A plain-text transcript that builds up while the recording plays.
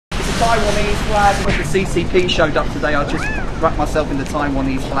Taiwanese flag. When the CCP showed up today, I just wrapped myself in the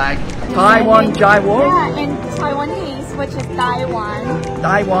Taiwanese flag. Taiwan Jaiwo. Yeah, in Taiwanese, which is Taiwan.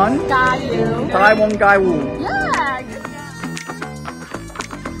 Taiwan. Gayu. Taiwan Gaiwu. Yeah, good job.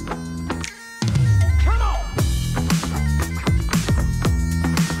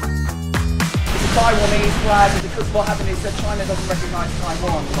 Taiwanese flag, because what happened is that China doesn't recognise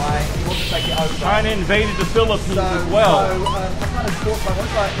Taiwan, right? He wants to take it over. China invaded the Philippines as well. I kind of thought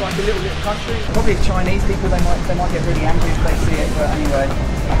like a little country. Probably Chinese people, they might get really angry if they see it, but anyway.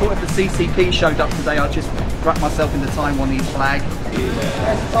 I thought if the CCP showed up today, I'd just wrap myself in the Taiwanese flag. There's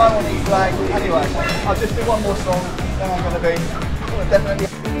the Taiwanese flag. Anyway, I'll just do one more song, then I'm going to be definitely...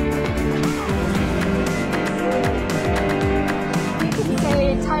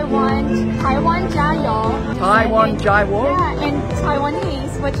 Say Taiwan Jiao. Taiwan Jaiwo. Yeah, in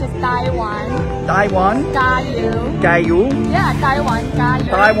Taiwanese, which is Taiwan. Taiwan. Gayu. Gaiwu. Yeah, Taiwan Gayu.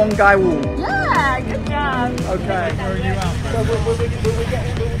 Taiwan Gaiwu. Yeah, good job. Okay. Where are you out? So will we get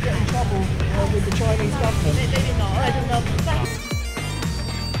in trouble with the Chinese government? They didn't know. I didn't know.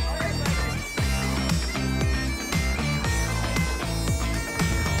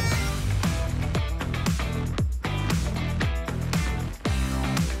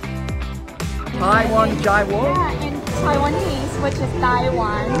 Taiwan Jaiwo. Yeah, in Taiwanese, which is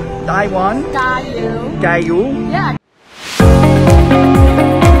Taiwan. Taiwan. Gayu. Gaiwu. Yeah.